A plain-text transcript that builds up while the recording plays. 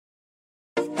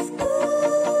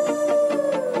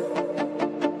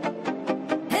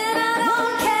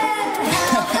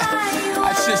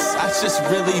just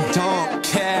really don't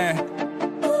care.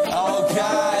 Oh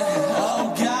God,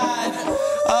 oh God,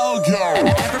 oh God.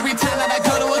 And every time that I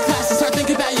go to a class, I start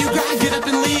thinking about you, girl. I get up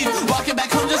and leave, walking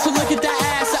back home just to look at that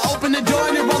ass. I open the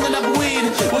door and you're rolling up weed.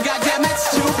 Well, goddamn,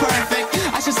 that's too perfect.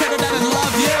 I should settle down and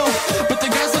love you, but the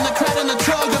girls in the crowd on the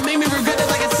drug made me regret it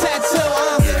like a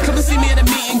tattoo. Come and see me at a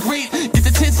meet and greet. Get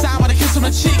the tits signed with a kiss on the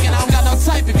cheek, and I don't got no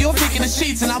type if you're freaking the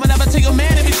sheets, and I would never tell your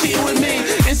man to be cheating with me.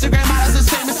 Instagram models the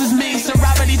same as me,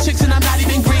 sorority chicks and I'm not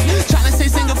even Greek. Trying to stay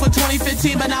single for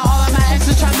 2015, but now all of my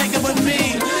exes try to make it with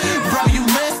me. Bro, you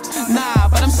lift? Nah,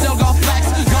 but I'm still gon' flex.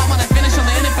 Gone when I finish,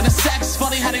 only in it for the sex.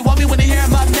 Funny how they want me when they hear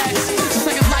I'm up next. Just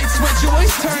like a light switch, you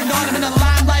always turned on. I'm in the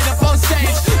limelight up on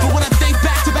stage, but when I think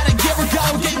back to about a year ago,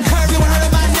 getting curved, you heard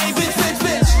my name, bitch, bitch,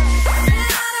 bitch. I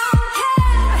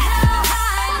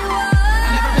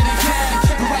never really cared,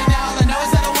 but right now all I know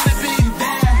is I don't wanna be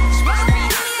there. So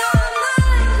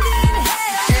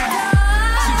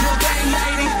do a thing,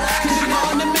 lady, 'cause you know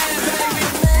I'm the man, baby.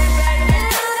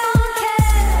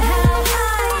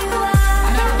 I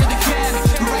never really cared,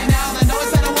 but right now all I know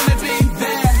is I don't wanna be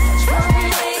there.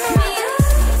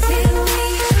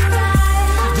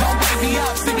 Don't wake me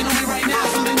up, singing on me right now,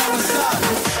 so they know what's up.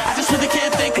 I just really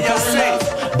can't think about love,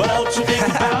 but I hope you think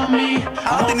about me.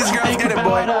 I don't think these girls get it,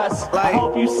 boy. I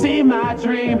hope you see my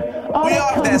dream. We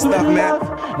off that stuff, man.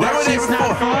 Where were they It's not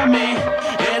before? for me,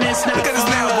 and it's not Look at this for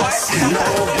now, boy. us. No,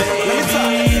 Let me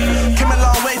talk. baby. Came a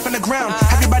long way from the ground.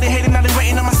 Everybody hating, now they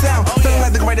waiting on my sound. Feeling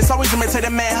like the greatest, always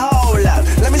imitating, man. Hold up,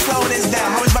 let me slow this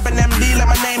down. Always rapping MD, like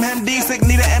my name MD. Sick,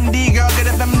 need an MD, girl, get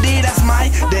a MD. That's my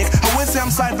dick. I would say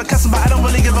I'm sorry for cussing, but I don't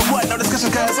really give a what. No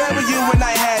discussion, cause ever you and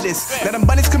I had this. Now them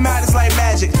bunnies come out, it's like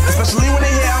magic. Especially when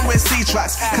they hear I'm with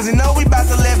C-Trox. Cause you know we about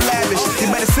to live lavish. You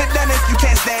better sit down if you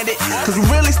can't stand it. Cause we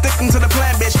really sticking to the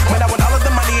plan, bitch. Man, I want all of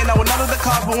the money and I want all of the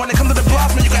cars. But when it comes to the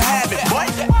block, man, you can have it, boy.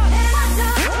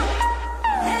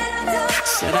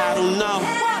 Said I don't know.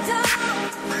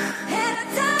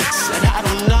 Said I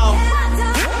don't know.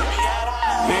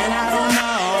 Man, I don't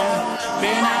know.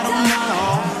 Man, I don't know.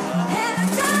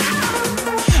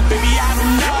 Baby, I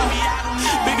don't know.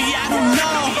 Baby, I don't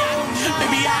know.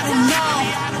 Baby, I don't know.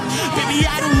 Baby, I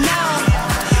don't know.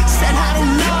 Said I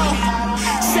don't know.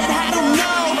 Said I don't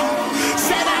know.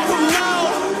 Said I don't know.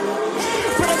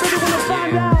 But I really wanna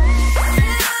find out. I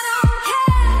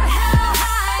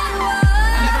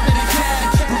never really cared,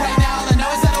 but right now all I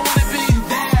know is I don't wanna be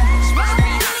there.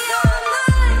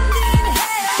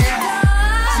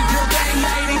 So do a thing,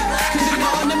 lady, 'cause you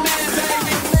know I'm the man,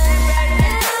 baby.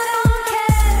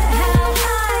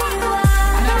 I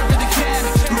never really cared,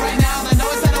 but right now all I know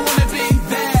is I don't wanna be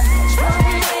there.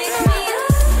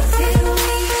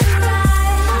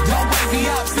 Don't wake me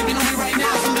up, singing on me right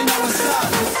now, so they know what's up.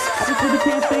 I just really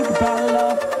can't think about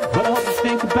love, but I hope you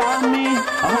think about me.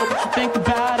 I hope you think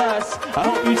about us. I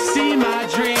hope you see my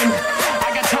dream.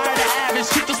 I got tired of average,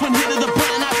 took this one hit of the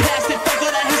button, I passed it. Fuck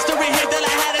all that history, hate that I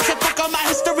had it. Said fuck all my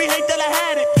history, hate that I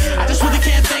had it. I just really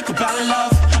can't think about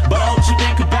love, but I hope you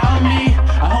think about me.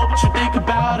 I hope you think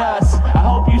about us. I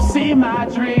hope you see my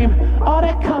dream. All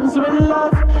that comes with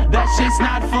love, that shit's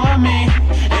not for me,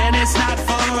 and it's not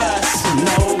for us.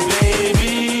 No,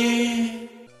 baby.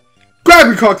 Grab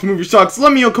your cocks, move your socks.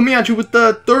 Let me know, coming at you with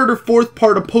the third or fourth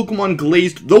part of Pokemon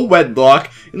Glazed, the Wedlocke.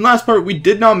 In the last part, we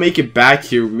did not make it back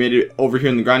here. We made it over here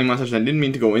in the grinding montage, and I didn't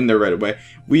mean to go in there right away.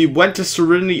 We went to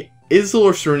Serenity Isle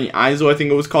or Serenity Isle, I think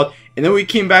it was called. And then we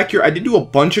came back here. I did do a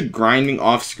bunch of grinding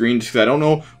off screen just because I don't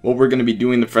know what we're going to be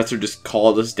doing. The professor just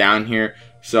called us down here.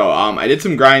 So I did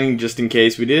some grinding just in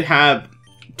case. We did have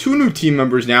 2 new team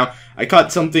members now. I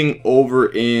caught something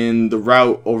over in the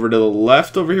route over to the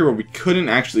left over here where we couldn't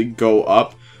actually go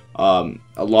up a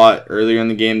lot earlier in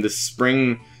the game. The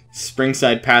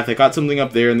Springside path. I caught something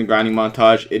up there in the grinding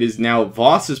montage. It is now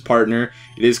Voss's partner.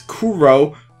 It is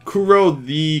Kuro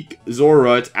the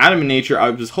Zora. It's Adamant Nature.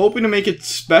 I was hoping to make it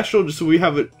special just so we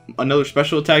have another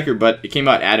special attacker, but it came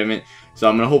out Adamant. So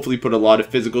I'm going to hopefully put a lot of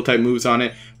physical type moves on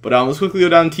it. But let's quickly go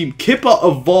down to Team Kippa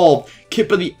Evolved.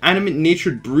 Kippa, the Adamant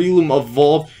Natured Breloom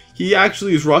Evolved. He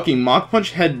actually is rocking Mach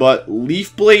Punch, Headbutt,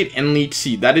 Leaf Blade, and Leech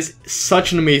Seed. That is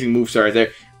such an amazing moveset right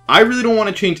there. I really don't want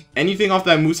to change anything off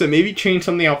that moveset. Maybe change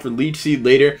something out for Leech Seed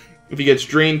later. If he gets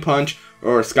Drain Punch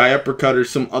or Sky Uppercut or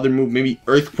some other move. Maybe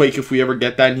Earthquake if we ever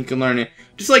get that and he can learn it.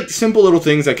 Just like simple little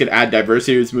things that could add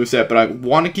diversity to his moveset. But I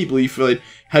want to keep Leaf Blade.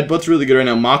 Headbutt's really good right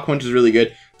now. Mach Punch is really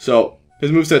good. So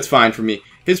his moveset's fine for me.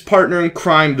 His partner in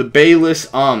crime, the Bayless,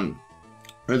 or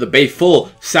the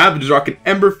Bayful Savage, is rocking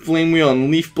Ember, Flame Wheel,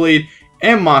 and Leaf Blade,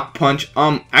 and Mach Punch.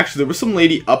 Actually, there was some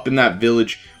lady up in that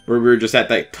village where we were just at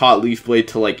that taught Leaf Blade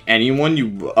to like anyone you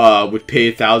would pay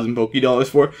 1,000 Poké Dollars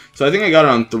for. So I think I got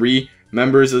it on 3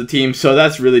 members of the team, so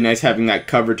that's really nice having that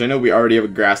coverage. I know we already have a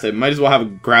grass type. Might as well have a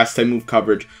grass type move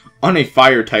coverage on a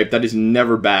fire type. That is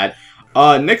never bad.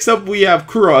 Next up we have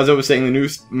Kuro, as I was saying, the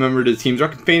newest member to the team.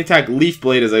 Rocket Feint Attack, Leaf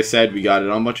Blade, as I said, we got it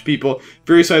on a bunch of people.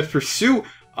 Fury Swipes, Pursuit.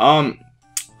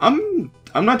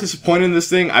 I'm not disappointed in this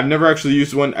thing. I've never actually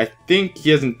used one. I think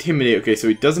he has Intimidate. Okay, so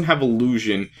he doesn't have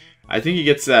Illusion. I think he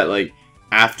gets that like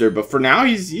after, but for now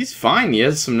he's fine. He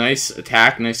has some nice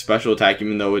attack, nice special attack,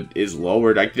 even though it is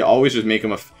lowered. I could always just make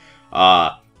him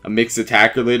a mixed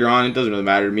attacker later on. It doesn't really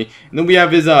matter to me. And then we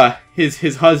have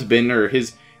his husband, or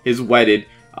his wedded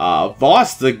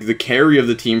Voss, the carry of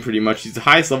the team pretty much. He's the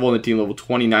highest level in the team, level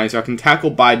 29, so I can tackle,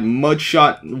 bide,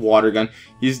 mudshot, water gun.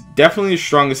 He's definitely the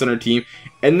strongest on our team.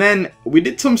 And then we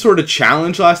did some sort of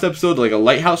challenge last episode, like a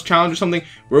lighthouse challenge or something,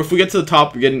 where if we get to the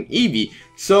top we get an Eevee.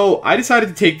 So I decided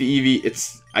to take the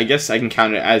Eevee. I guess I can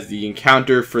count it as the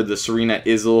encounter for the Serena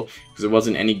Izzle, because there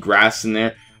wasn't any grass in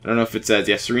there. I don't know if it says,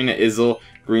 yeah, Serena Izzle,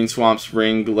 Green Swamp,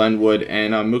 Spring, Glenwood,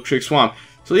 and Milkshake Swamp.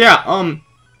 So yeah,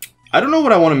 I don't know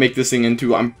what I want to make this thing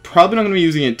into. I'm probably not going to be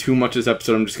using it too much this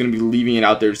episode. I'm just going to be leaving it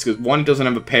out there just because, one, it doesn't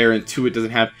have a pair, and two, it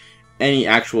doesn't have any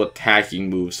actual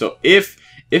attacking moves. So if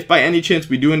by any chance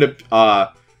we do end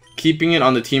up keeping it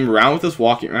on the team around with us,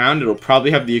 walking around, it'll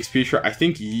probably have the XP chart. I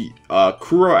think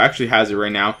Kuro actually has it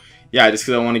right now. Yeah, just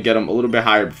because I want to get him a little bit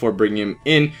higher before bringing him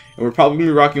in. And we're probably going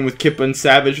to be rocking with Kippa and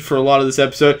Savage for a lot of this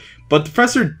episode. But the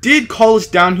professor did call us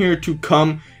down here to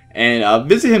come and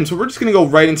visit him. So we're just going to go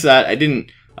right into that. I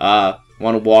didn't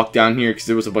want to walk down here because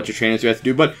there was a bunch of trainings we had to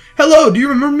do. But hello, do you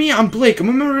remember me? I'm Blake. I'm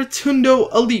a member of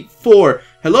Tundo Elite 4.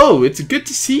 Hello, it's good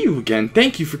to see you again.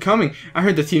 Thank you for coming. I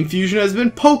heard that Team Fusion has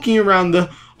been poking around the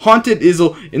haunted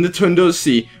Izzle in the Tundo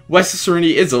Sea, west of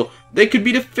Serenity Izzle. They could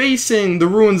be defacing the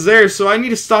ruins there, so I need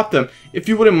to stop them. If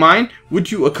you wouldn't mind,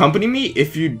 would you accompany me?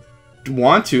 If you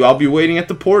want to, I'll be waiting at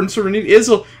the port in Serenity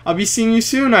Izzle. I'll be seeing you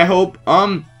soon, I hope.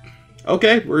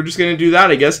 Okay, we're just gonna do that,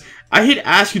 I guess. I hate to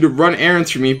ask you to run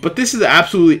errands for me, but this is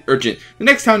absolutely urgent. The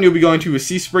next town you'll be going to is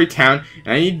Sea Spray Town,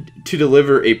 and I need to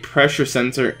deliver a pressure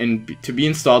sensor to be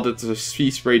installed at the Sea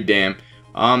Spray Dam.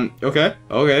 Okay,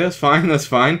 that's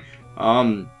fine.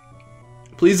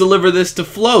 Please deliver this to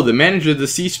Flo, the manager of the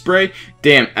Sea Spray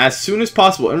Dam, as soon as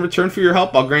possible. In return for your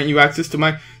help, I'll grant you access to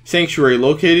my sanctuary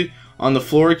located on the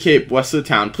Flora Cape west of the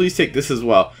town. Please take this as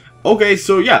well. Okay,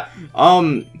 so yeah,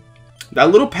 that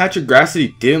little patch of grass that he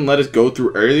didn't let us go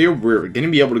through earlier, we're going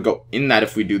to be able to go in that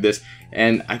if we do this.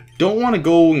 And I don't want to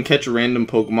go and catch a random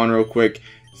Pokemon real quick.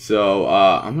 So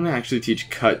I'm going to actually teach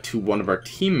Cut to one of our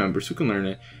team members who can learn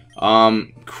it.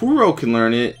 Kuro can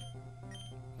learn it.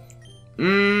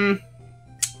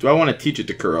 Do I want to teach it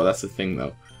to Kuro? That's the thing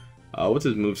though. What's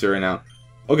his moveset right now?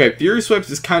 Okay, Fury Swipes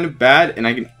is kind of bad, and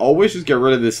I can always just get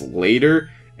rid of this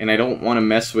later. And I don't want to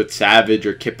mess with Savage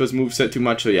or Kippa's moveset too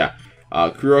much, so yeah.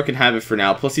 Kuro can have it for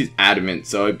now, plus he's adamant,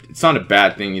 so it's not a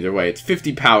bad thing either way. It's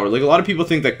 50 power. Like, a lot of people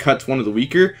think that Cut's one of the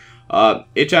weaker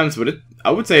HMs, but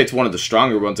I would say it's one of the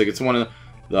stronger ones. Like, it's one of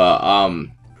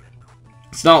the,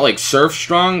 it's not like Surf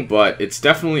strong, but it's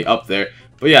definitely up there.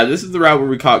 But yeah, this is the route where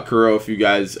we caught Kuro, if you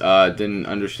guys didn't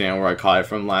understand where I caught it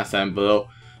from last time below.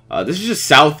 This is just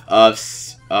south of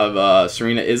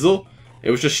Serena Izzle. It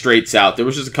was just straight south. There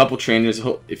was just a couple trainers.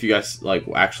 If you guys like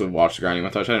actually watch the grinding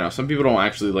montage, I don't know. Some people don't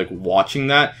actually like watching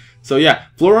that. So yeah,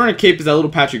 Florina Cape is that little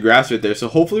patch of grass right there. So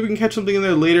hopefully we can catch something in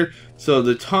there later. So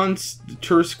the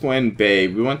Tursquen Bay.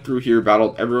 We went through here,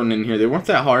 battled everyone in here. They weren't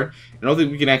that hard. I don't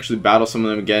think we can actually battle some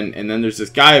of them again. And then there's this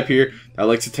guy up here that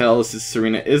likes to tell us it's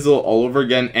Serena Izzle all over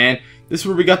again. And this is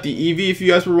where we got the Eevee. If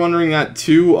you guys were wondering that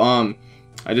too,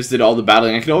 I just did all the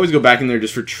battling. I could always go back in there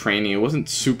just for training. It wasn't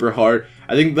super hard.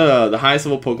 I think the highest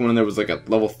level Pokemon in there was like a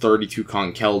level 32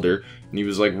 Conkeldurr, and he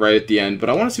was like right at the end. But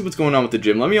I want to see what's going on with the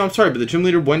gym. I'm sorry, but the gym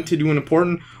leader went to do an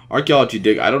important archaeology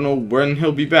dig. I don't know when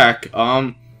he'll be back.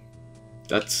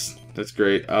 That's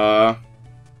great. Does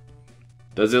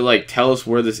it like tell us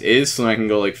where this is so I can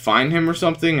go like find him or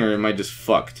something, or am I just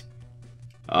fucked?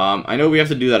 I know we have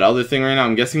to do that other thing right now.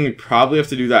 I'm guessing we probably have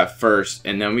to do that first,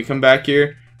 and then we come back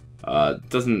here. It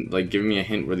doesn't like give me a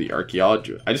hint where the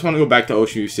archaeology. I just want to go back to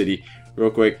Ocean City real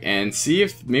quick and see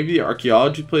if maybe the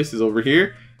archaeology place is over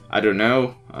here. I don't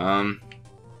know.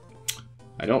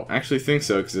 I don't actually think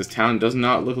so, because this town does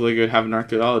not look like it would have an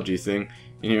archaeology thing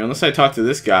in here, unless I talk to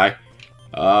this guy.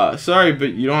 Sorry,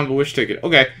 but you don't have a wish ticket.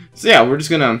 Okay, so yeah, we're just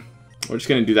gonna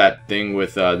do that thing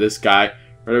with this guy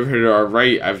right over here to our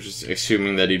right. I was just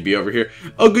assuming that he'd be over here.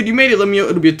 Oh, good, you made it.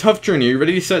 It'll be a tough journey. Are you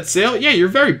ready to set sail? Yeah, you're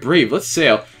very brave. Let's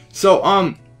sail. So,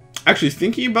 actually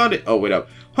thinking about it. Oh, wait up.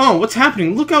 Huh, what's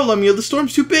happening? Look out, Lemmy. The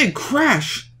storm's too big.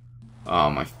 Crash. Oh,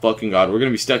 my fucking god. We're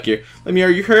gonna be stuck here. Lemmy, are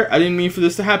you hurt? I didn't mean for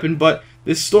this to happen, but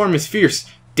This storm is fierce.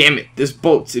 Damn it, this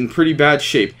boat's in pretty bad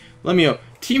shape. Lemio,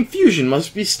 Team Fusion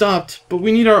must be stopped, but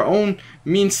we need our own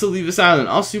means to leave this island.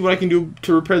 I'll see what I can do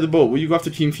to repair the boat. Will you go after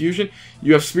Team Fusion?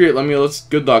 You have Spirit, Lemio, let's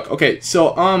good luck. Okay,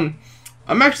 so,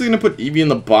 I'm actually going to put Eevee in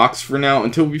the box for now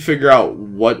until we figure out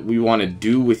what we want to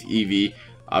do with Eevee.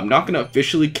 I'm not going to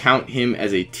officially count him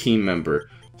as a team member.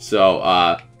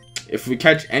 So, if we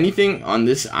catch anything on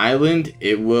this island,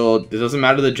 it doesn't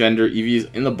matter the gender, Eevee is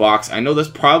in the box. I know that's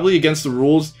probably against the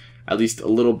rules, at least a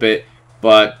little bit,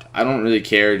 but I don't really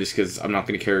care just because I'm not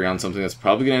going to carry on something that's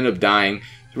probably going to end up dying. So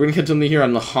we're going to catch something here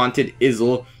on the Haunted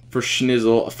Izzle for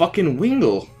Schnizzle, a fucking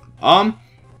Wingull.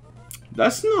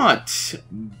 That's not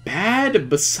bad,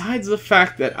 besides the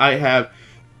fact that I have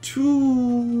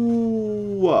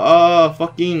 2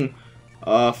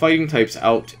 fighting types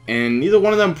out, and neither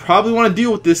one of them probably want to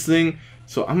deal with this thing,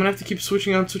 so I'm gonna have to keep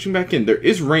switching out and switching back in. There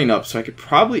is rain up, so I could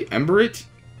probably Ember it.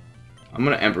 I'm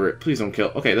gonna Ember it. Please don't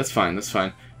kill. Okay, that's fine, that's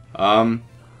fine.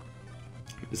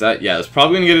 Is that, yeah, it's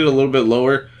probably gonna get it a little bit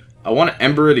lower. I want to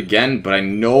Ember it again, but I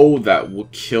know that will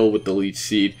kill with the Leech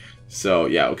Seed. So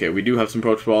yeah, okay, we do have some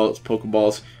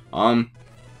Pokeballs.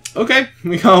 Okay,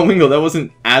 we got a Wingull. That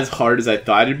wasn't as hard as I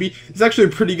thought it'd be. It's actually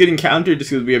a pretty good encounter just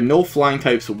because we have no flying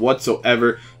types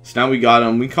whatsoever. So now we got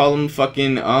him. We call him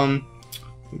fucking,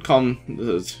 we call him,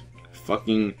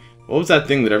 fucking, what was that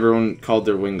thing that everyone called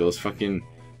their Wingulls? Fucking,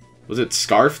 was it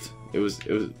Scarfed? It was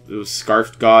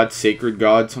Scarfed God, Sacred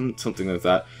God, something like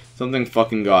that. Something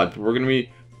fucking God. But we're gonna be,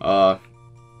 I'm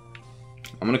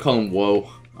gonna call him Woe.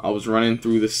 I was running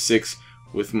through the 6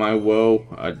 with my Woe.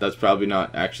 That's probably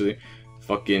not actually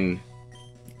fucking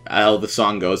how the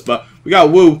song goes, but we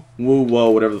got Woo, Woe,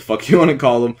 whatever the fuck you want to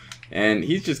call him, and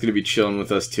he's just gonna be chilling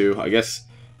with us too. I guess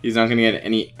he's not gonna get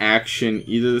any action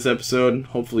either this episode.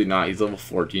 Hopefully not. He's level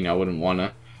 14. I wouldn't want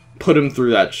to put him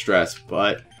through that stress,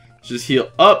 but just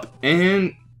heal up.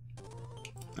 And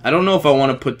I don't know if I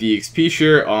want to put the XP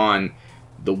share on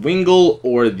the Wingull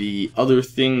or the other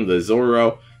thing, the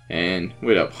Zoro. And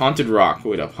wait up, Haunted Rock.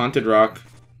 Wait up, Haunted Rock.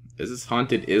 Is this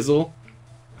Haunted Izzle?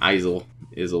 Izzle,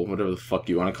 whatever the fuck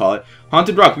you want to call it.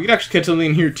 Haunted Rock. We could actually catch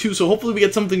something in here too, so hopefully we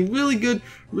get something really good,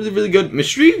 really good.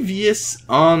 Mischievous.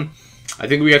 I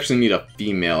think we actually need a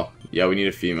female. Yeah, we need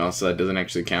a female, so that doesn't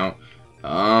actually count.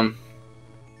 Can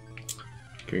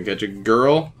we catch a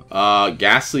girl?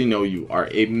 Ghastly, no, you are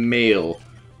a male.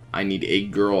 I need a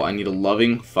girl. I need a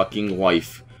loving fucking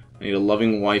wife. I need a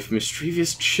loving wife.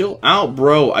 Mischievous, chill out,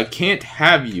 bro. I can't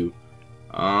have you.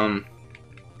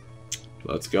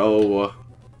 Let's go.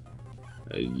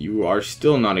 You are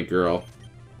still not a girl.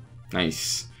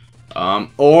 Nice.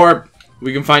 Or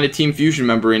we can find a Team Fusion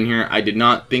member in here. I did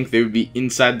not think they would be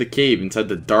inside the cave, inside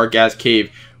the dark-ass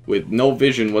cave with no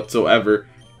vision whatsoever.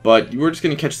 But we're just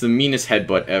going to catch the meanest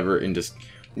headbutt ever and just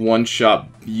one-shot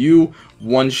you,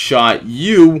 one-shot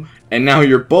you, and now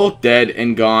you're both dead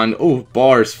and gone. Oh,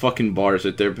 bars, fucking bars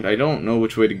right there, but I don't know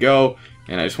which way to go,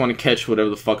 and I just want to catch whatever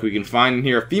the fuck we can find in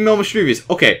here. A female Mischievous.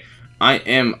 Okay, I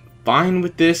am fine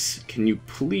with this. Can you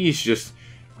please just...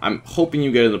 I'm hoping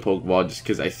you get in the Pokeball just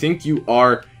because I think you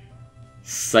are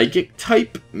Psychic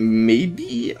type,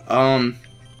 maybe? I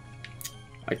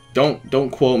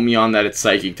don't quote me on that it's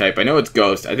Psychic type. I know it's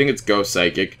Ghost. I think it's Ghost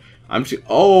Psychic. I'm just...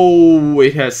 Oh,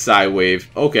 it has Psywave.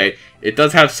 Okay, it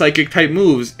does have Psychic type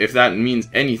moves, if that means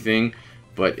anything,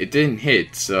 but it didn't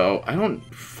hit, so I don't...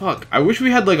 Fuck. I wish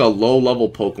we had like a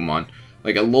low-level Pokemon.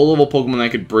 Like a low-level Pokemon I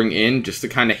could bring in just to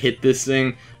kind of hit this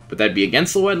thing. But that'd be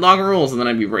against the Wedlocke rules, and then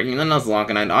I'd be breaking the Nuzlocke,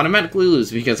 and I'd automatically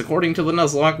lose, because according to the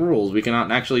Nuzlocke rules, we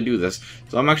cannot actually do this.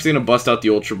 So I'm actually going to bust out the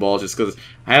Ultra Ball, just because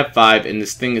I have 5, and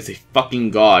this thing is a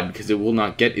fucking god, because it will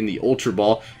not get in the Ultra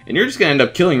Ball, and you're just going to end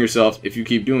up killing yourself if you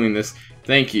keep doing this.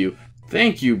 Thank you.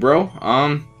 Thank you, bro.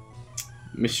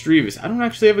 Mischievous. I don't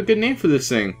actually have a good name for this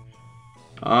thing.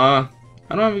 I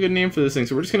don't have a good name for this thing,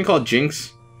 so we're just going to call it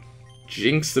Jinx.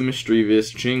 Jinx the Mischievous.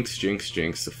 Jinx,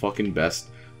 the fucking best.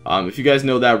 If you guys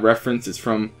know that reference, it's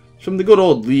from the good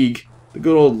old league. The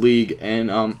good old league.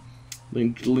 And,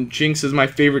 Jinx is my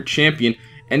favorite champion.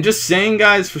 And just saying,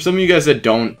 guys, for some of you guys that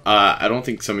don't, I don't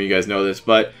think some of you guys know this,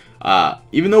 but,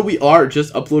 even though we are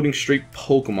just uploading straight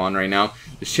Pokemon right now,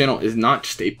 this channel is not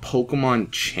just a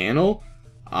Pokemon channel.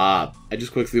 I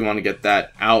just quickly want to get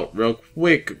that out real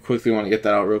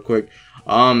quick.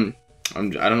 I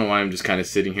don't know why I'm just kind of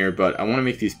sitting here, but I want to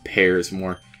make these pairs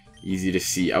more easy to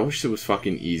see. I wish it was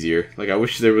fucking easier. Like, I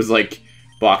wish there was, like,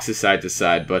 boxes side to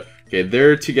side, but, okay,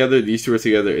 they're together, these two are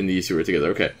together, and these two are together,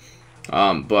 okay.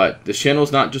 But the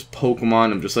channel's not just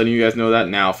Pokemon. I'm just letting you guys know that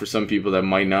now for some people that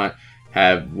might not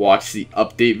have watched the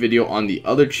update video on the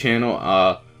other channel.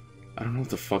 I don't know what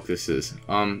the fuck this is.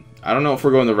 I don't know if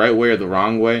we're going the right way or the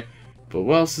wrong way, But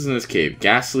what else is in this cave?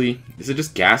 Ghastly. Is it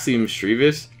just Ghastly and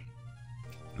Mischievous?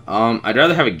 I'd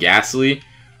rather have a Ghastly,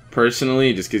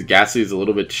 personally, just because Ghastly is a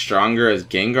little bit stronger as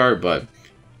Gengar, but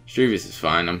Mischievous is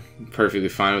fine. I'm perfectly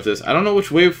fine with this. I don't know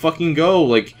which way to fucking go.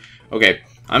 Like, okay,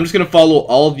 I'm just gonna follow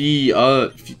all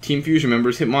the Team Fusion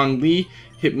members.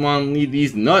 Hitmonlee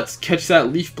these nuts. Catch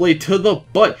that Leaf Blade to the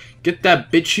butt. Get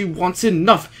that bitch, she wants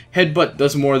enough. Headbutt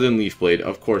does more than Leaf Blade.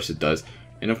 Of course it does.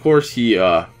 And of course he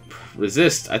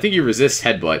resists. I think he resists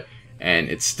Headbutt, and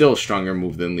it's still a stronger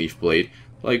move than Leaf Blade.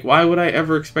 Like, why would I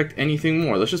ever expect anything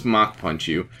more? Let's just Mach Punch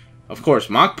you. Of course,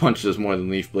 Mach Punch does more than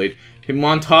Leaf Blade.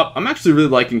 Hitmontop. I'm actually really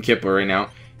liking Kippa right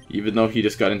now, even though he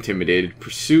just got intimidated.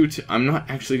 Pursuit. I'm not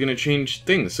actually going to change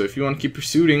things, so if you want to keep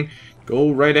pursuing,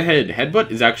 go right ahead. Headbutt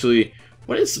is actually...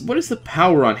 What is the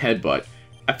power on Headbutt?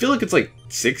 I feel like it's like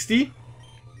 60?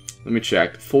 Let me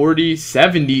check. 40,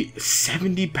 70,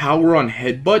 70 power on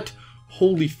Headbutt?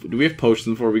 Holy... Do we have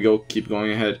potions before we go? Keep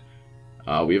going ahead.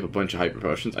 We have a bunch of hyper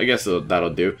potions. I guess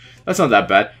that'll do. That's not that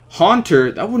bad.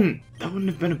 Haunter, that wouldn't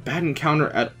have been a bad encounter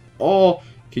at all.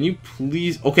 Can you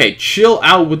please... Okay, chill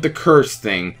out with the curse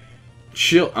thing.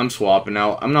 Chill... I'm swapping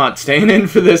out. I'm not staying in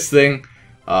for this thing.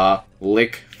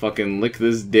 Lick. Fucking lick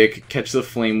this dick. Catch the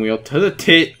flame wheel to the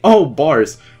tit. Oh,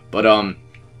 bars. But,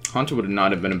 Haunter would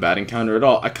not have been a bad encounter at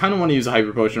all. I kind of want to use a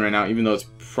hyper potion right now, even though it's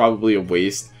probably a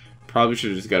waste. Probably should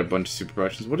have just got a bunch of super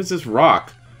potions. What is this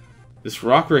rock? This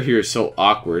rock right here is so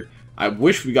awkward. I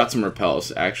wish we got some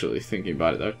repels, actually, thinking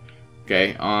about it, though.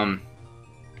 Okay,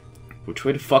 which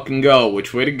way to fucking go?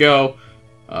 Which way to go?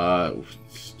 I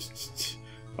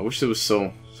wish it was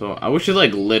so I wish it,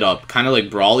 like, lit up. Kind of like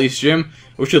Brawly's gym.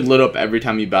 I wish it lit up every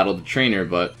time you battled the trainer,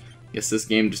 but I guess this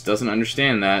game just doesn't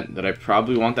understand that I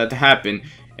probably want that to happen.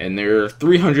 And there are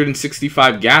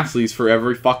 365 Ghastlies for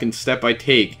every fucking step I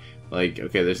take. Like,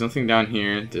 okay, there's nothing down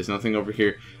here. There's nothing over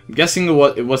here. I'm guessing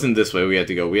it wasn't this way we had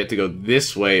to go. We had to go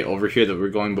this way over here that we were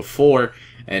going before.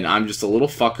 And I'm just a little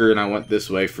fucker, and I went this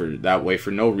way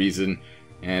for no reason.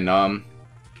 And,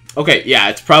 okay, yeah,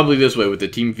 it's probably this way with the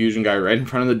Team Fusion guy right in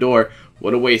front of the door.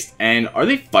 What a waste. And are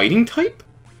they fighting type?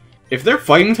 If they're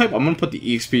fighting type, I'm going to put the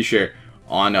EXP share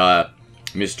on,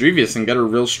 Mischievous and get her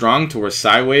real strong to where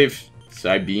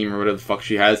Psybeam, or whatever the fuck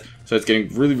she has. So it's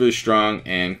getting really, really strong,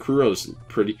 and Kuro's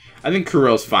pretty... I think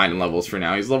Kuro's fine in levels for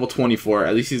now. He's level 24.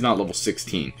 At least he's not level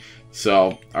 16.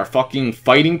 So, our fucking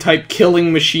fighting type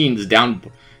killing machines down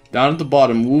at the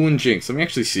bottom. Woo and Jinx. Let me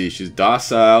actually see. She's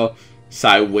docile.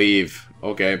 Psy-Wave.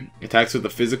 Okay. Attacks with a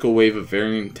physical wave of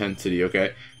varying intensity.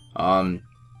 Okay.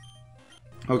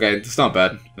 Okay, that's not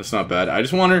bad. That's not bad. I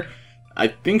just want her... I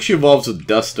think she evolves with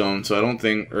Duststone, so I don't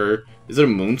think... Or, is it a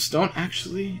Moonstone,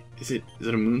 actually? Is it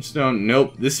a Moonstone?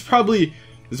 Nope. This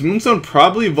Moonstone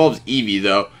probably evolves Eevee,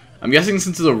 though. I'm guessing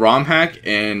since it's a ROM hack,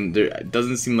 and it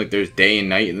doesn't seem like there's day and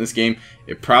night in this game,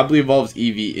 it probably evolves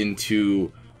Eevee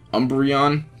into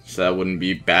Umbreon, so that wouldn't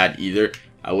be bad either.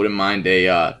 I wouldn't mind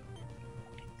a,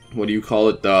 what do you call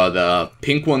it? The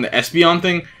pink one, the Espeon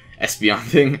thing?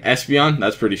 Espeon,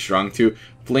 that's pretty strong, too.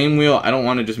 Flame Wheel, I don't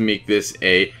want to just make this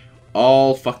a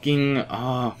all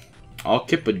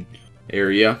Kippa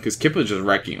area, because Kippa's just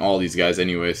wrecking all these guys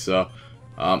anyway, so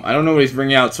I don't know what he's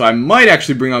bringing out, so I might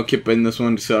actually bring out Kippa in this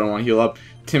one, just so I don't want to heal up.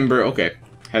 Timber, okay.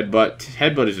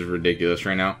 Headbutt is just ridiculous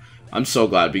right now. I'm so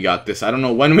glad we got this. I don't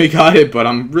know when we got it, but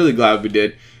I'm really glad we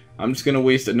did. I'm just going to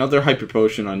waste another Hyper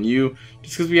Potion on you,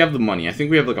 just because we have the money. I think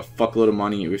we have like a fuckload of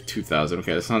money. We have 2,000.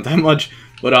 Okay, that's not that much,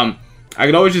 but I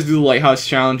could always just do the Lighthouse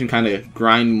Challenge and kind of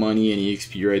grind money and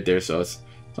EXP right there, so it's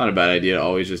not a bad idea to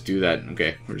always just do that.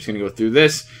 Okay, we're just going to go through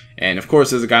this, and of course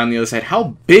there's a guy on the other side.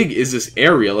 How big is this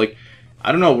area? Like,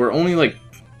 I don't know, we're only like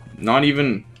not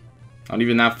even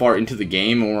that far into the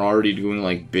game, and we're already doing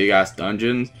like big ass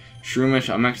dungeons.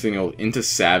 Shroomish, I'm actually going to go into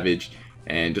Savage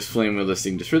and just Flame Wheel this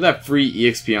thing just for that free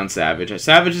EXP on Savage.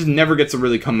 Savage just never gets to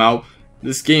really come out.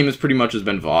 This game has pretty much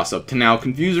been Voss up to now.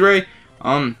 Confuse Ray,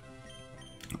 I want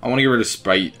to get rid of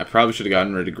Sprite. I probably should have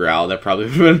gotten rid of Growl. That probably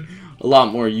would have been a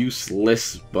lot more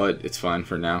useless, but it's fine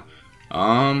for now.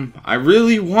 I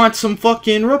really want some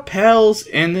fucking repels,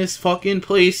 and this fucking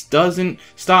place doesn't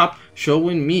stop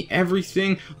showing me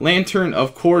everything. Lantern,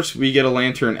 of course we get a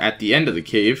lantern at the end of the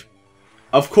cave.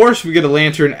 Of course we get a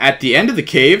lantern at the end of the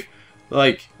cave.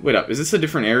 Like, wait up, is this a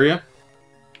different area?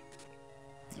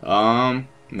 No,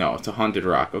 it's a haunted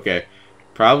rock. Okay,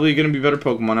 probably gonna be better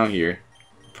Pokemon out here.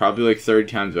 Probably like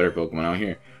 30 times better Pokemon out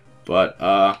here. But,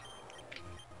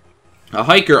 a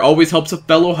hiker always helps a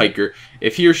fellow hiker.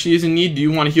 If he or she is in need, do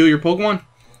you want to heal your Pokemon?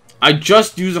 I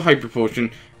just used a Hyper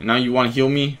Potion, and now you want to heal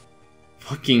me?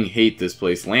 Fucking hate this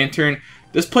place. Lantern.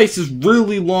 This place is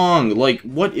really long. Like,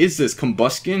 what is this?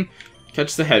 Combustion?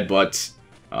 Catch the Headbutts.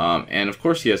 And of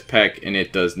course he has Peck, and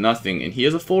it does nothing. And he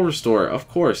has a full restore, of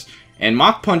course. And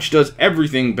Mach Punch does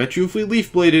everything. Bet you if we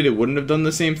Leaf Bladed, it wouldn't have done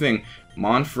the same thing.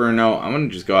 Monferno, I'm gonna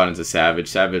just go out into Savage.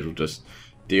 Savage will just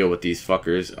deal with these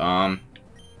fuckers.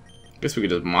 Guess we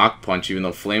could just Mach Punch, even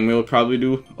though Flame Wheel would probably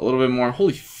do a little bit more.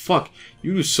 Holy fuck,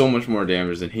 you do so much more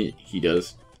damage than he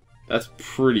does. That's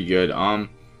pretty good. I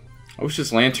wish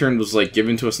this Lantern was like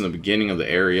given to us in the beginning of the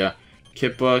area.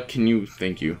 Kippa, can you?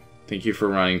 Thank you for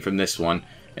running from this one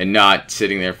and not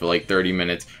sitting there for like 30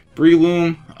 minutes.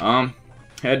 Breloom,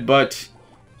 Headbutt,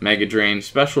 Mega Drain.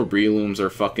 Special Breelooms are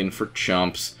fucking for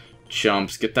chumps.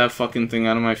 Chumps, get that fucking thing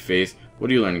out of my face. What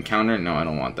do you learn? Counter? No, I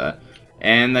don't want that.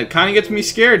 And that kind of gets me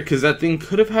scared, because that thing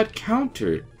could have had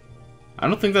counter. I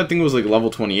don't think that thing was like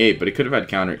level 28, but it could have had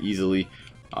counter easily.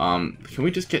 Can we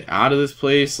just get out of this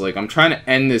place? Like, I'm trying to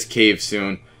end this cave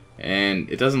soon, and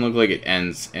it doesn't look like it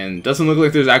ends. And it doesn't look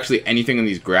like there's actually anything in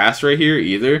these grass right here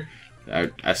either.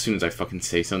 As soon as I fucking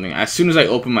say something, as soon as I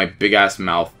open my big ass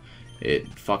mouth,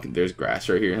 there's grass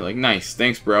right here. Like, nice,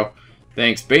 thanks bro.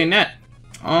 Thanks, Bayonet.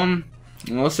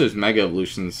 Unless there's Mega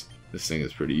Evolutions, this thing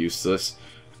is pretty useless.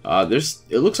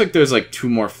 It looks like there's like 2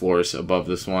 more floors above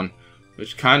this one,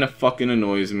 which kind of fucking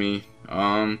annoys me.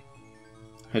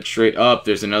 Head straight up.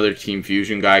 There's another Team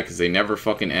Fusion guy, because they never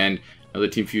fucking end. Another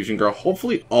Team Fusion girl.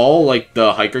 Hopefully all like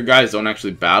the hiker guys don't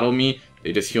actually battle me.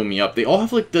 They just heal me up. They all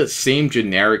have like the same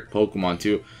generic Pokemon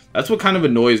too. That's what kind of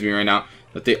annoys me right now.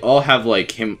 That they all have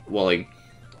like well, like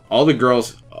all the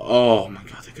girls. Oh my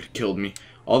god, they could have killed me.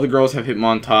 All the girls have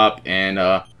Hitmontop and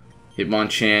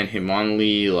Hitmonchan,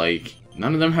 Hitmonlee. Like,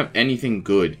 none of them have anything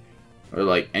good, or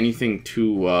like anything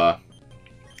too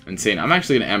insane. I'm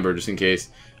actually gonna Ember just in case,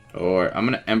 or I'm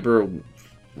gonna Ember.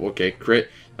 Okay, crit.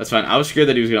 That's fine. I was scared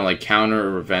that he was gonna like counter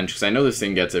or revenge, because I know this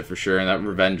thing gets it for sure, and that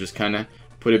revenge just kind of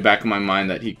put it back in my mind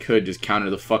that he could just counter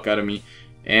the fuck out of me.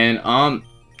 And I'm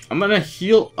gonna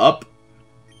heal up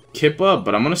Kippa,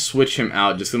 but I'm gonna switch him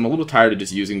out just 'cause I'm a little tired of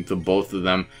just using the both of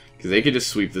them, because they could just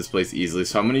sweep this place easily.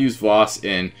 So I'm gonna use Voss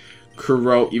and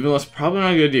Kuro, even though it's probably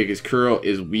not a good idea because Kuro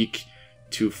is weak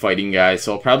to fighting guys.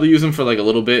 So I'll probably use him for like a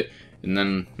little bit, and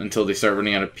then until they start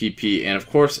running out of PP. And of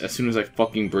course, as soon as I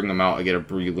fucking bring them out, I get a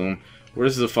Breloom.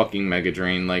 Where's the fucking Mega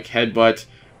Drain? Like, Headbutt.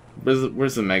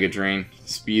 Where's the Mega Drain?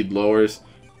 Speed lowers.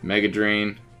 Mega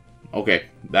Drain. Okay,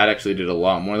 that actually did a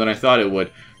lot more than I thought it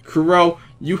would. Kuro,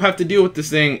 you have to deal with this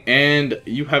thing, and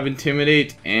you have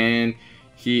Intimidate, and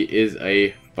he is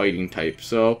a fighting type.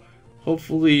 So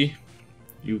hopefully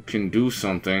you can do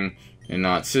something and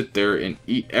not sit there and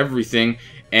eat everything,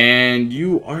 and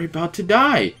you are about to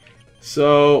die.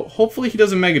 So hopefully he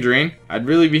doesn't Mega Drain. I'd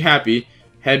really be happy.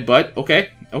 Headbutt.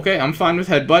 Okay, I'm fine with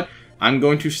Headbutt. I'm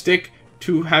going to stick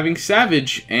to having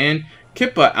Savage and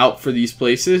Kippa out for these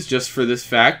places just for this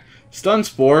fact. Stun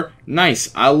Spore.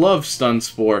 Nice. I love Stun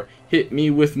Spore. Hit me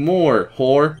with more,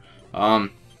 whore.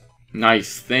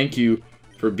 Nice. Thank you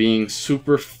for being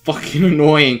super fucking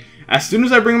annoying. As soon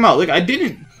as I bring them out, like, I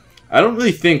don't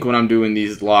really think when I'm doing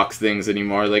these locks things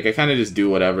anymore. Like, I kind of just do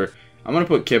whatever. I'm gonna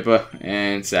put Kippa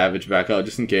and Savage back out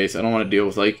just in case. I don't want to deal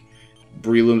with, like,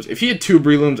 Breelooms. If he had 2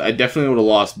 Breelooms, I definitely would have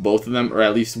lost both of them, or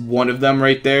at least one of them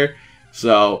right there.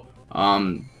 So,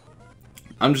 I'm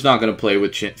just not gonna play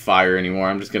with fire anymore.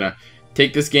 I'm just gonna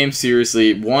take this game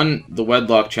seriously. One, the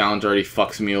Wedlocke challenge already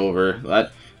fucks me over.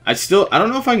 I don't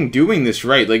know if I'm doing this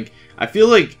right. Like, I feel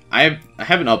like I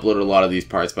haven't uploaded a lot of these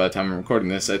parts by the time I'm recording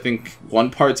this. I think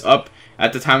one part's up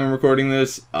at the time I'm recording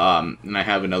this, and I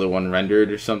have another one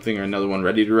rendered or something, or another one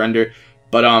ready to render.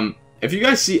 But if you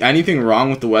guys see anything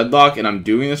wrong with the Wedlocke and I'm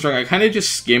doing this wrong, I kind of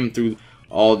just skim through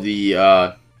all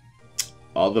the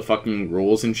fucking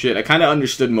rules and shit. I kind of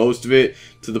understood most of it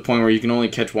to the point where you can only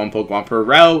catch 1 Pokemon per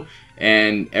route,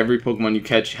 and every Pokemon you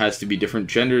catch has to be different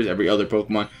genders. Every other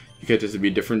Pokemon you catch has to be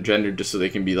a different gender just so they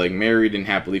can be like married and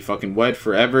happily fucking wed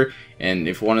forever. And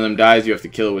if one of them dies, you have to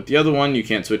kill it with the other one. You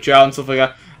can't switch out and stuff like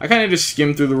that. I kind of just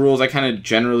skimmed through the rules. I kind of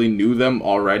generally knew them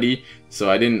already,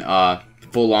 so I didn't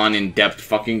full on in-depth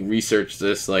fucking research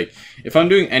this. Like, if I'm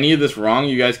doing any of this wrong,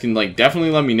 you guys can like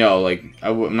definitely let me know. Like,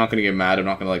 I'm not gonna get mad. I'm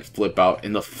not gonna like flip out.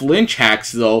 And the flinch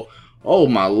hacks though, oh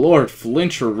my lord,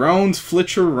 flincherones.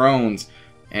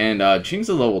 And Jing's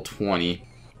a level 20.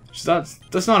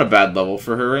 That's not a bad level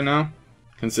for her right now,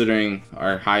 considering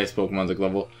our highest Pokemon's like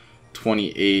level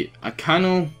 28. I'm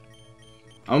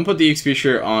gonna put the XP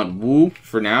share on Wu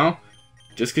for now,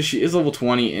 just because she is level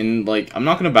 20, and like I'm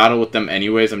not gonna battle with them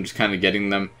anyways. I'm just kind of getting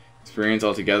them experience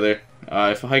altogether.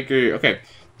 If a hiker, okay,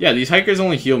 yeah, these hikers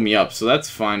only heal me up, so that's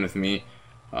fine with me.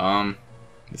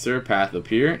 Is there a path up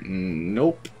here?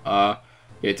 Nope. Yeah,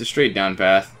 it's a straight down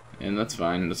path, and that's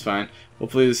fine. That's fine.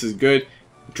 Hopefully this is good.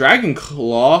 Dragon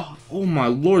Claw. Oh my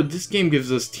lord, this game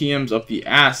gives us TMs up the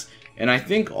ass. And I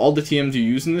think all the TMs you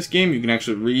use in this game, you can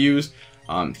actually reuse.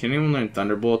 Can anyone learn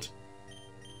Thunderbolt?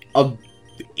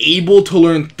 Able to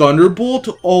learn Thunderbolt?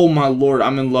 Oh my lord,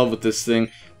 I'm in love with this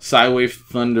thing. Sidewave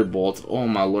Thunderbolt. Oh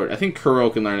my lord. I think Kuro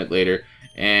can learn it later.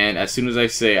 And as soon as I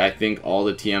say I think all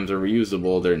the TMs are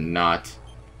reusable, they're not.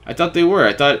 I thought they were.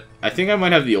 I think I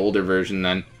might have the older version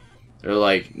then. They're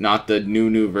like not the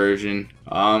new version.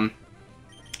 I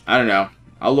don't know.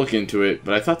 I'll look into it,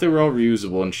 but I thought they were all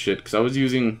reusable and shit because I was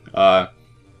using I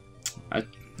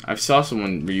saw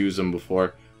someone reuse them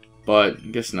before, but I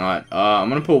guess not. I'm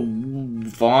gonna put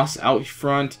Voss out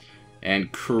front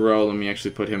and Kuro. Let me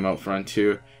actually put him out front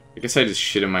too. I guess I just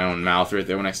shit in my own mouth right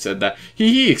there when I said that.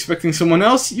 Hee, expecting someone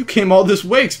else? You came all this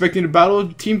way expecting to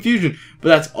battle Team Fusion, but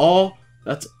that's all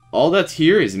that's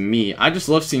here is me. I just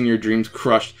love seeing your dreams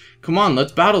crushed. Come on,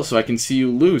 let's battle so I can see you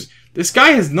lose. This guy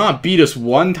has not beat us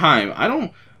one time. I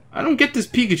don't get this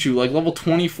Pikachu, like, level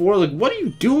 24. Like, what are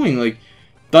you doing? Like,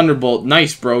 Thunderbolt,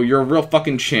 nice, bro. You're a real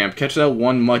fucking champ. Catch that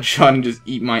one mud shot and just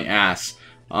eat my ass.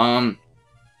 I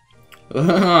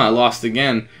lost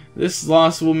again. This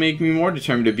loss will make me more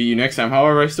determined to beat you next time.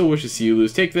 However, I still wish to see you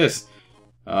lose. Take this.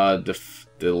 The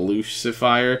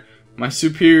Lucifier. My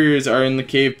superiors are in the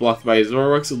cave blocked by a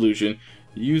Zoroark's illusion.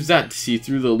 Use that to see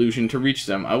through the illusion to reach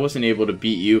them. I wasn't able to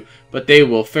beat you, but they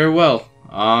will. Farewell.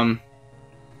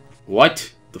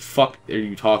 What the fuck are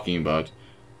you talking about?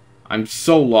 I'm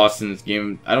so lost in this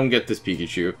game. I don't get this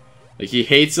Pikachu. Like, he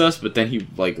hates us, but then he,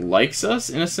 like, likes us,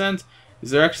 in a sense.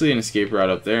 Is there actually an escape route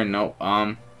up there? No.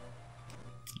 I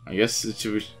guess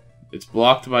it's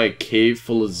blocked by a cave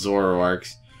full of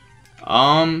Zoroarks.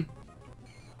 I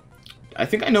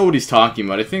think I know what he's talking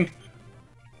about. I think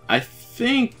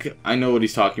I know what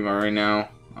he's talking about right now.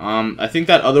 I think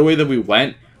that other way that we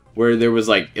went, where there was,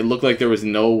 like, it looked like there was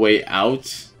no way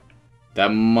out, that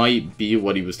might be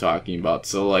what he was talking about.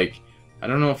 So, like, I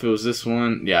don't know if it was this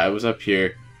one. Yeah, it was up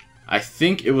here. I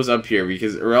think it was up here,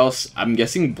 because, or else, I'm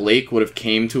guessing Blake would have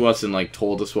came to us and, like,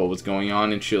 told us what was going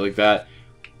on and shit like that.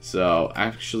 So,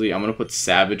 actually, I'm gonna put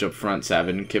Savage up front,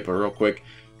 Savage and Kippa real quick,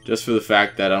 just for the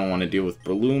fact that I don't want to deal with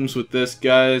Breloom with this,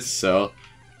 guys. So,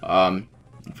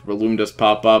 if Breloom does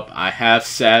pop up, I have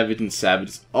Savage, and Savage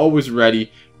is always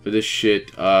ready for this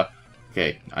shit.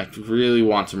 Okay, I really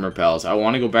want some repels. I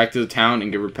want to go back to the town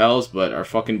and get repels, but our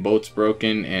fucking boat's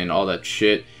broken and all that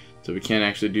shit, so we can't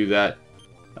actually do that.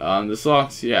 This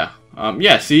locks, yeah.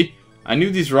 Yeah, see? I knew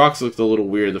these rocks looked a little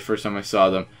weird the first time I saw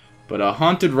them. But a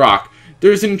haunted rock.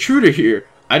 There's an intruder here.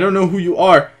 I don't know who you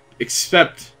are,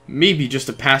 except maybe just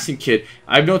a passing kid.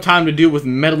 I have no time to deal with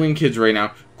meddling kids right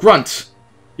now. Grunt!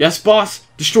 Yes, boss?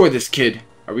 Destroy this kid.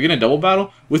 Are we gonna double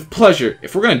battle? With pleasure.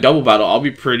 If we're gonna double battle, I'll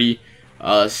be pretty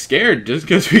scared just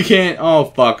because we can't. Oh,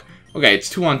 fuck. Okay,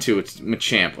 it's 2-on-2. It's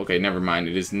Machamp. Okay, never mind.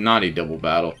 It is not a double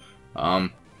battle.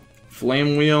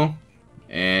 Flame Wheel.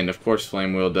 And, of course,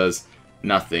 Flame Wheel does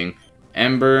nothing.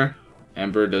 Ember.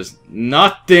 Ember does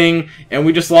nothing. And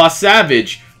we just lost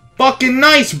Savage. Fucking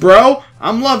nice, bro.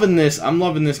 I'm loving this. I'm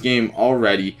loving this game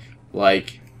already.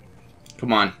 Like,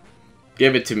 come on.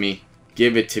 Give it to me.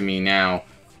 Give it to me now.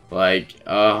 Like,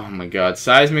 oh my god.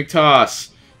 Seismic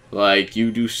Toss. Like,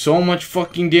 you do so much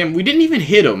fucking damage. We didn't even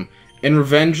hit him. And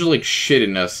Revenge, like, shit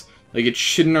in us. Like, it's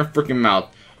shit in our freaking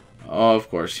mouth. Oh, of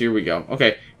course. Here we go.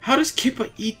 Okay. How does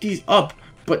Kippa eat these up?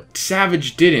 But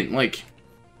Savage didn't. Like,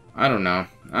 I don't know.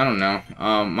 I don't know.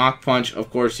 Mach Punch, of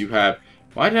course you have.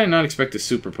 Why did I not expect a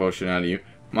Super Potion out of you?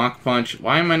 Mach Punch.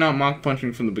 Why am I not Mach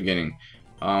Punching from the beginning?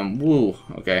 Woo.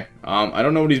 Okay. I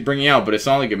don't know what he's bringing out, but it's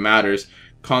not like it matters.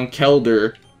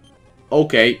 Conkeldurr.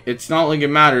 Okay. It's not like it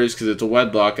matters because it's a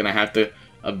Wedlocke and I have to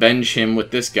avenge him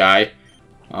with this guy.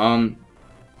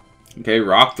 Okay,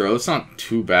 Rock Throw. It's not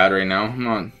too bad right now. I'm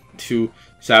not too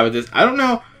sad with this. I don't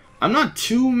know. I'm not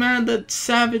too mad that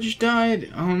Savage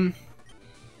died.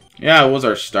 Yeah, it was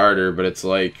our starter, but it's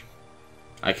like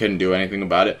I couldn't do anything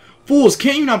about it. Fools,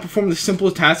 can't you not perform the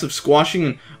simplest task of squashing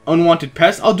an unwanted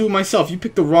pest? I'll do it myself. You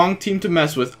picked the wrong team to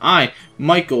mess with. I,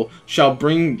 Michael, shall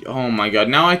bring... Oh my god,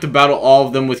 now I have to battle all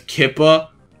of them with Kippa?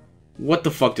 What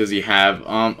the fuck does he have?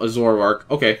 A Zoroark.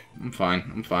 Okay, I'm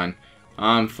fine. I'm fine.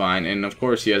 I'm fine. And of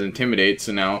course he has Intimidate,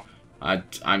 so now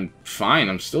I'm fine.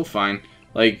 I'm still fine.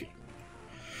 Like,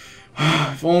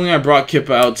 if only I brought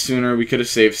Kippa out sooner, we could have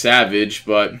saved Savage,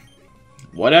 but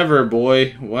whatever,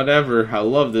 boy. Whatever. I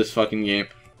love this fucking game.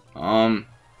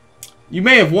 You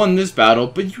may have won this battle,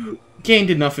 but you gained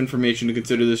enough information to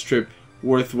consider this trip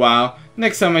worthwhile.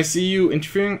 Next time I see you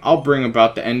interfering, I'll bring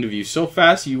about the end of you so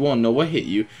fast you won't know what hit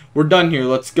you. We're done here.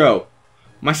 Let's go.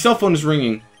 My cell phone is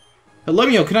ringing.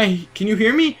 Lemio, can you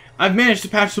hear me? I've managed to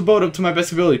patch the boat up to my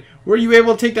best ability. Were you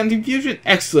able to take down the infusion?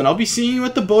 Excellent. I'll be seeing you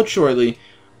at the boat shortly.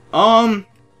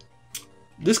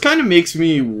 This kind of makes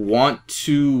me want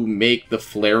to make the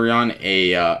Flareon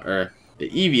or the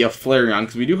Eevee a Flareon,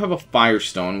 because we do have a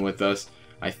Firestone with us.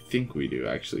 I think we do,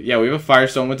 actually. Yeah, we have a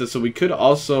Firestone with us, so we could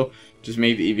also just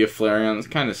make the Eevee a Flareon. This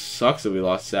kind of sucks that we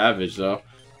lost Savage, though.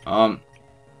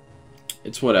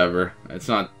 It's whatever. It's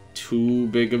not too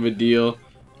big of a deal.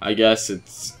 I guess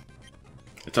it's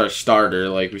our starter.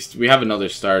 Like, we have another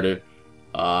starter.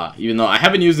 Even though I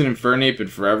haven't used an Infernape in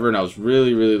forever, and I was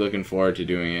really, really looking forward to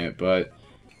doing it, but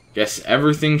guess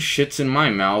everything shits in my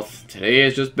mouth. Today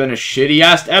has just been a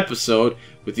shitty-ass episode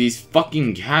with these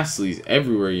fucking Ghastlies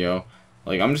everywhere, yo.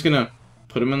 Like, I'm just gonna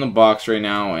put them in the box right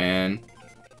now and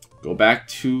go back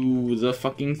to the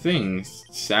fucking things.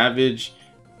 Savage.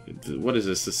 What is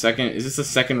this? Is this the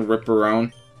second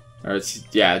Ripperone? Or it's,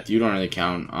 yeah, you don't really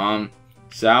count.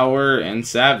 Sour and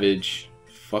Savage.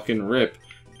 Fucking rip.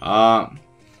 I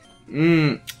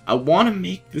want to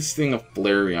make this thing a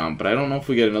Flareon, but I don't know if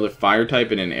we get another fire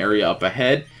type in an area up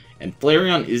ahead. And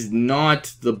Flareon is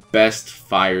not the best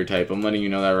fire type. I'm letting you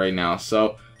know that right now.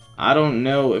 So, I don't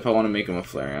know if I want to make him a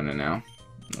Flareon now.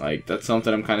 Like, that's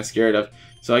something I'm kind of scared of.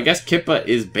 So, I guess Kippa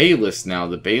is Bayless now.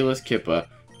 The Bayless Kippa.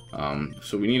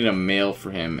 So we needed a male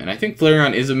for him. And I think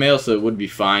Flareon is a male, so it would be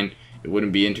fine. It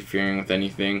wouldn't be interfering with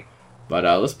anything. But,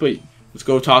 let's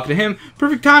go talk to him.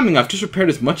 Perfect timing. I've just repaired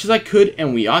as much as I could,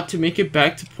 and we ought to make it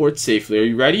back to port safely. Are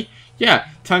you ready? Yeah,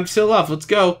 time to sail off. Let's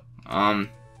go.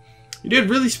 You did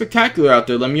really spectacular out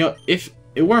there, Lemio. If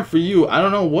it weren't for you, I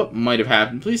don't know what might have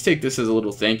happened. Please take this as a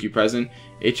little thank you present.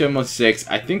 HM 06.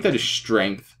 I think that is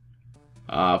strength.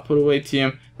 Put away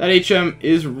TM. That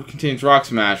HM contains Rock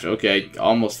Smash. Okay,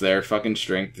 almost there. Fucking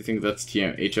strength. I think that's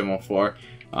HM 04.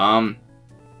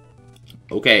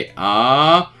 Okay.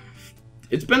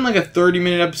 It's been like a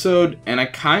 30-minute episode, and I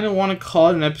kind of want to call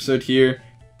it an episode here,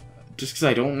 just because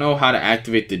I don't know how to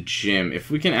activate the gym. If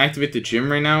we can activate the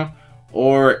gym right now,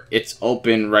 or it's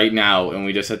open right now, and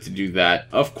we just have to do that.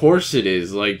 Of course it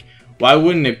is. Like, why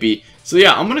wouldn't it be? So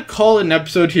yeah, I'm going to call it an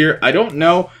episode here. I don't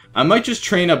know. I might just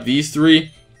train up these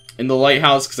three in the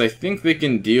lighthouse, because I think they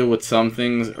can deal with some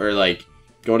things, or like,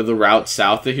 go to the route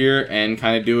south of here and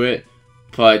kind of do it.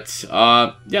 But,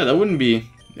 yeah, it wouldn't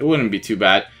be too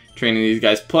bad training these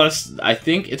guys. Plus, I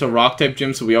think it's a rock type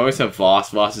gym, so we always have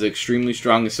Voss. Voss is extremely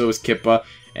strong, and so is Kippa.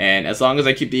 And as long as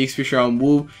I keep the XP share on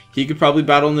Woo, he could probably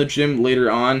battle in the gym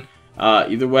later on.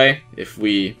 Either way, if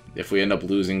we end up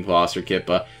losing Voss or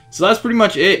Kippa. So that's pretty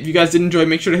much it. If you guys did enjoy,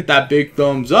 make sure to hit that big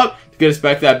thumbs up to get us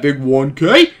back to that big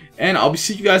 1K. And I'll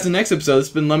see you guys in the next episode. This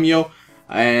has been Lemio,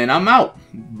 and I'm out.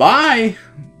 Bye,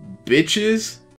 bitches.